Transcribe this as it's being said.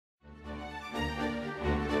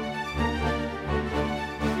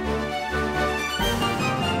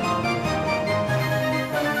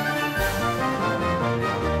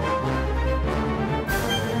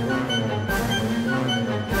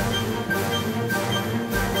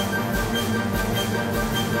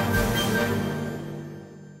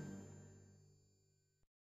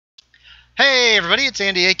everybody, it's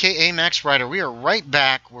Andy, aka Max Rider. We are right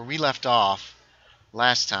back where we left off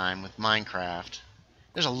last time with Minecraft.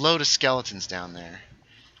 There's a load of skeletons down there.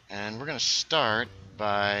 And we're going to start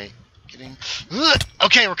by getting...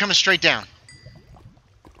 Okay, we're coming straight down.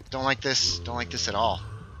 Don't like this. Don't like this at all.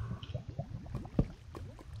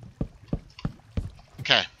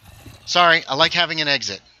 Okay. Sorry, I like having an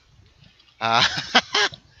exit. Oh,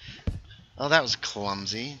 that was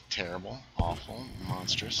clumsy, terrible, awful,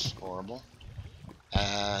 monstrous, horrible.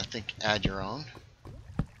 I think add your own.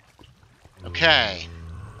 Okay.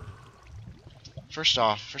 First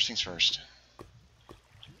things first.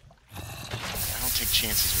 I don't take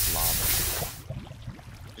chances with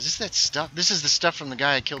lava. Is this that stuff? This is the stuff from the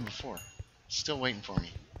guy I killed before. Still waiting for me.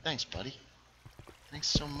 Thanks, buddy. Thanks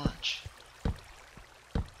so much.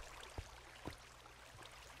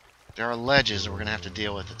 There are ledges that we're going to have to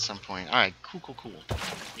deal with at some point. Alright, cool.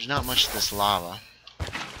 There's not much to this lava.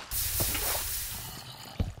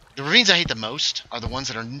 The ravines I hate the most are the ones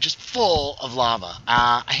that are just full of lava.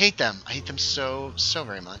 I hate them. I hate them so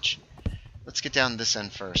very much. Let's get down this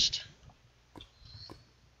end first.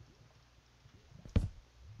 I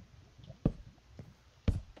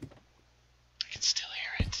can still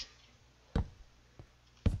hear it.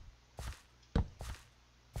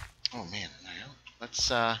 Oh man,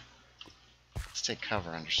 let's take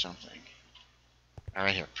cover under something.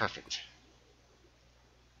 Alright here, perfect.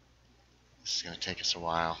 This is going to take us a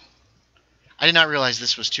while. I did not realize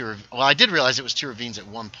this was two... Well, I did realize it was two ravines at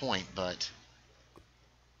one point, but...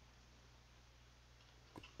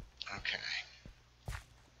 Okay.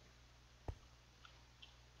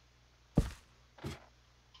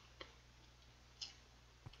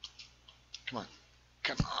 Come on.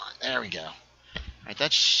 Come on. There we go. Alright,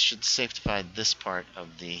 that should safetify this part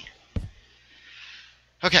of the...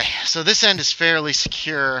 Okay, so this end is fairly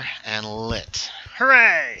secure and lit.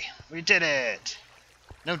 Hooray! We did it!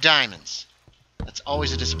 No diamonds. That's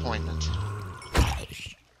always a disappointment.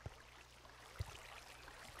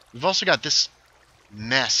 We've also got this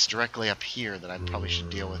mess directly up here that I probably should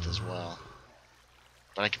deal with as well.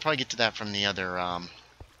 But I could probably get to that from the other,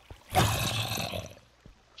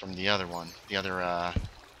 from the other one. The other,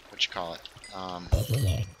 what you call it?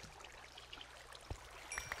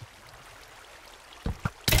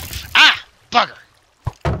 Ah! Bugger!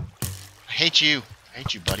 I hate you. I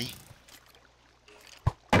hate you, buddy.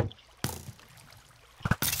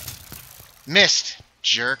 Missed,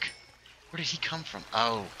 jerk. Where did he come from?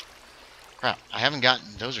 Oh. Crap. I haven't gotten...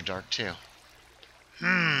 Those are dark, too.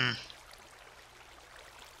 Yeah,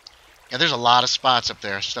 there's a lot of spots up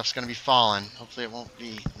there. Stuff's going to be falling. Hopefully it won't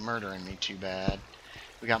be murdering me too bad.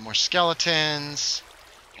 We got more skeletons.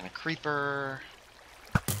 And a creeper.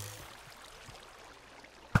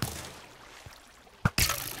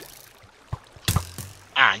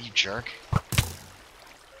 Ah, you jerk.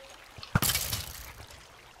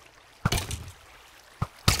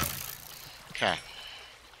 Okay.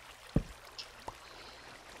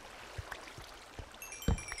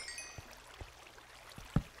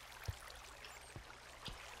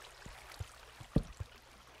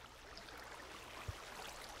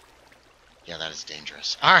 Yeah, that is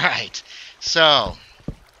dangerous. Alright, so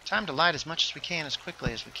time to light as much as we can as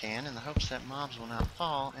quickly as we can in the hopes that mobs will not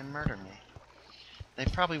fall and murder me. They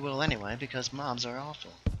probably will anyway, because mobs are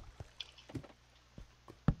awful.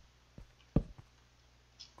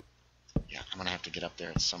 Yeah, I'm going to have to get up there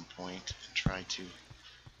at some point and try to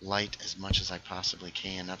light as much as I possibly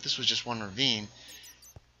can. Now, if this was just one ravine,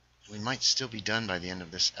 we might still be done by the end of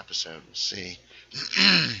this episode. We'll see.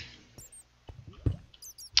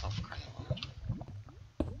 Oh, for crying out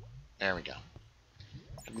loud. There we go.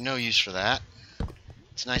 Have no use for that.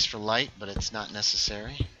 It's nice for light, but it's not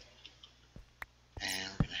necessary.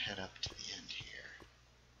 And we're going to head up to the end here.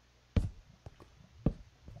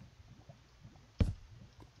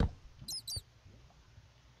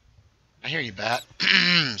 I hear you, Bat.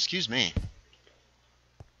 Excuse me.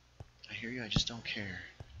 I hear you, I just don't care.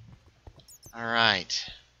 Alright.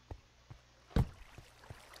 There's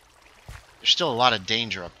still a lot of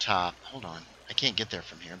danger up top. Hold on. I can't get there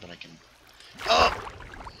from here, but I can... Oh!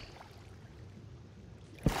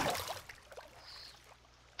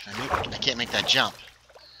 I can't make that jump.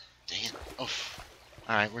 Dang it. Oof.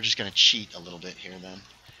 Alright, we're just going to cheat a little bit here then.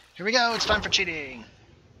 Here we go, it's time for cheating!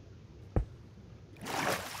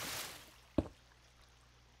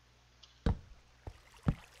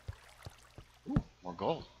 Ooh, more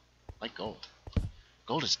gold. I like gold.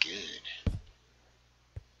 Gold is good.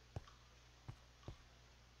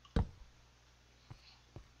 I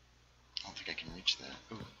don't think I can reach that.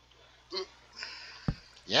 Ooh. Ooh.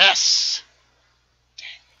 Yes!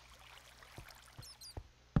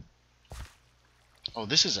 Oh,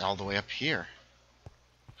 this is all the way up here.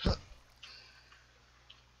 Huh.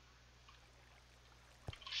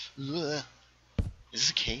 Ugh. Is this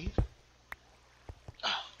a cave?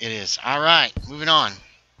 Oh, it is. Alright, moving on.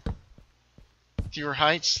 Fewer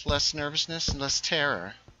heights, less nervousness, and less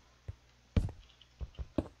terror.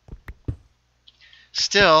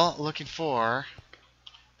 Still looking for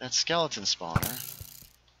that skeleton spawner.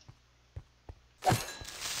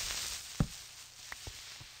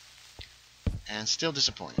 And still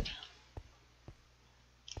disappointed.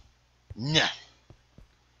 Nah.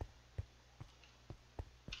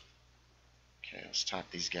 Okay, let's top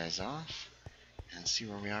these guys off and see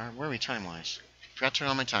where we are. Where are we time-wise? Forgot to turn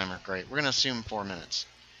on my timer. Great. We're going to assume 4 minutes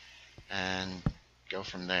and go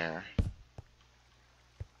from there.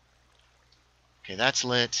 Okay, that's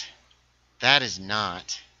lit. That is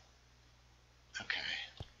not. Okay.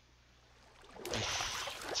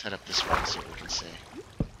 Let's head up this way and see what we can see.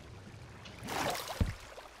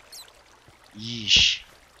 Yeesh.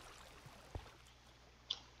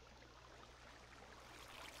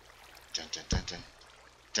 Dun dun dun dun.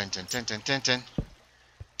 Dun dun dun dun dun dun.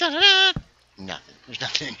 Dun dun dun. Nothing. There's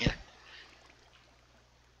nothing in here.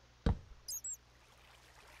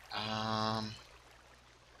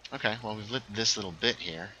 Okay, well, we've lit this little bit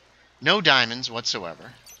here. No diamonds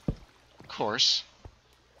whatsoever. Of course.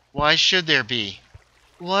 Why should there be?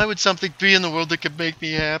 Why would something be in the world that could make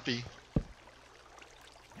me happy?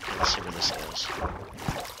 Okay, let's see where this goes.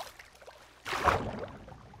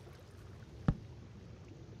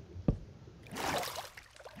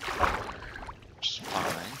 Which is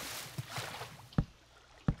fine.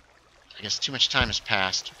 I guess too much time has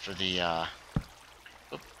passed for the, yeah,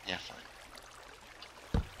 fine.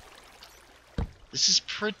 This is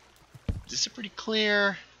pretty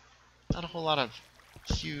clear. Not a whole lot of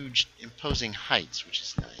huge, imposing heights, which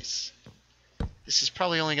is nice. This is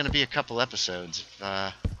probably only going to be a couple episodes if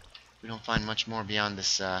we don't find much more beyond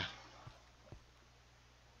this.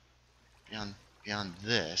 Beyond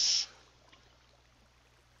this.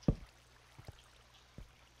 We'll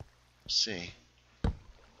see.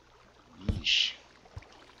 Yeesh.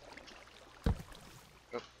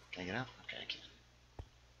 Oh, can I get out? Okay, I can.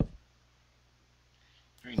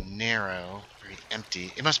 Very narrow, very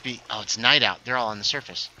empty. It must be... Oh, it's night out. They're all on the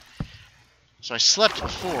surface. So I slept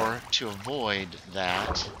before to avoid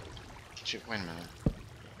that. Wait a minute.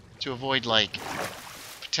 To avoid, like,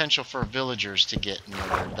 potential for villagers to get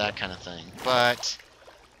murdered, that kind of thing. But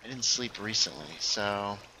I didn't sleep recently,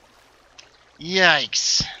 so...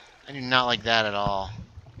 Yikes! I do not like that at all.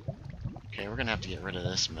 Okay, we're gonna have to get rid of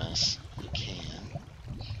this mess if we can.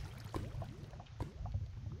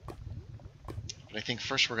 But I think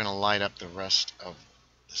first we're going to light up the rest of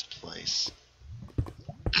this place.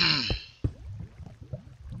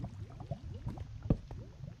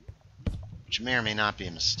 Which may or may not be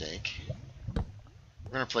a mistake.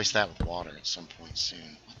 We're going to replace that with water at some point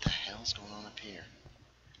soon. What the hell's going on up here?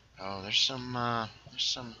 Oh, there's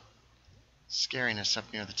some scariness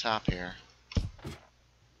up near the top here.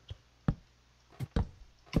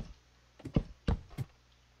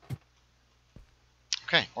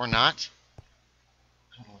 Okay, or not.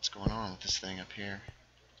 I don't know what's going on with this thing up here.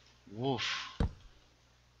 Woof.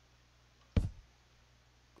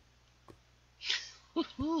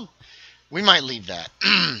 Woohoo! We might leave that.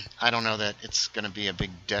 I don't know that it's going to be a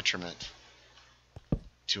big detriment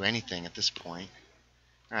to anything at this point.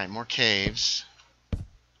 Alright, more caves.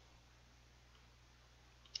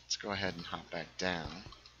 Let's go ahead and hop back down.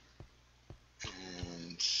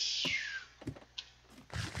 And...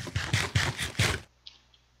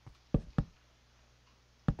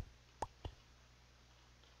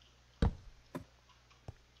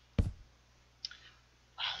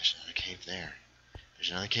 there's another cave there. There's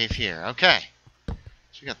another cave here. Okay. So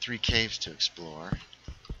we got 3 caves to explore.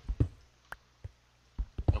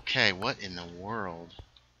 Okay, what in the world?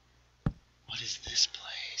 What is this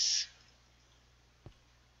place?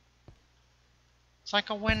 It's like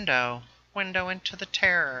a window. Window into the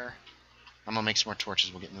terror. I'm gonna make some more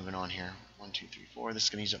torches. We'll get moving on here. 1, 2, 3, 4. This is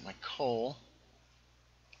gonna use up my coal.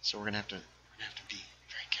 So we're gonna have to be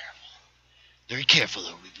very careful. Very careful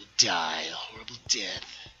or we will die a horrible death.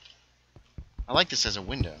 I like this as a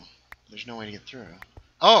window. There's no way to get through.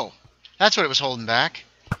 Oh! That's what it was holding back.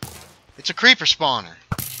 It's a creeper spawner.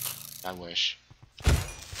 I wish.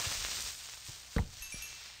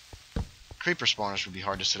 Creeper spawners would be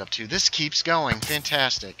hard to set up too. This keeps going.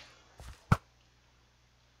 Fantastic.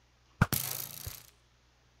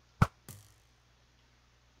 I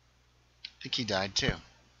think he died too.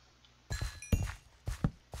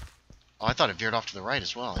 Oh, I thought it veered off to the right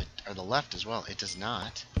as well. Or the left as well. It does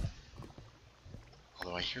not.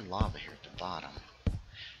 Although I hear lava here at the bottom.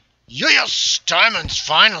 Yes! Diamonds,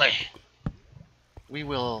 finally! We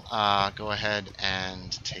will go ahead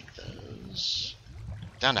and take those.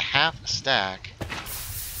 Down to half a stack.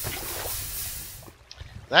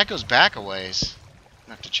 That goes back a ways. I'm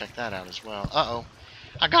gonna have to check that out as well. Uh-oh.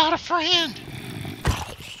 I got a friend!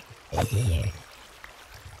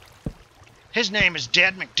 His name is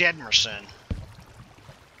Dead McDedmerson.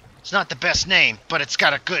 It's not the best name, but it's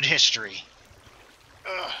got a good history.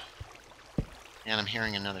 Ugh. And I'm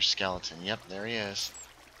hearing another skeleton. Yep, there he is.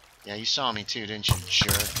 Yeah, you saw me too, didn't you,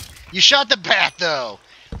 jerk? You shot the bat, though!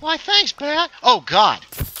 Why, thanks, bat! Oh, God!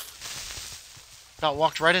 About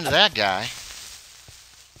walked right into that guy.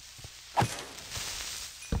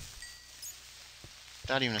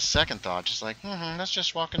 Without even a second thought, just like, let's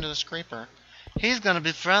just walk into this creeper. He's gonna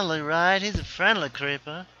be friendly, right? He's a friendly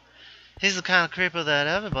creeper. He's the kind of creeper that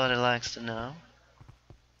everybody likes to know.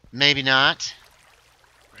 Maybe not.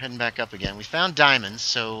 We're heading back up again. We found diamonds,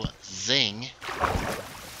 so zing.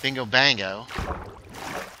 Bingo bango.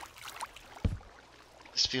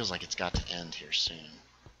 This feels like it's got to end here soon.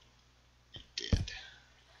 It did.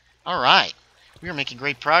 Alright. We are making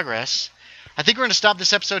great progress. I think we're going to stop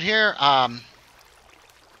this episode here.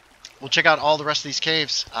 We'll check out all the rest of these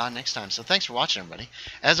caves next time. So thanks for watching, everybody.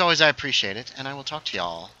 As always, I appreciate it, and I will talk to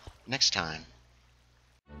y'all next time.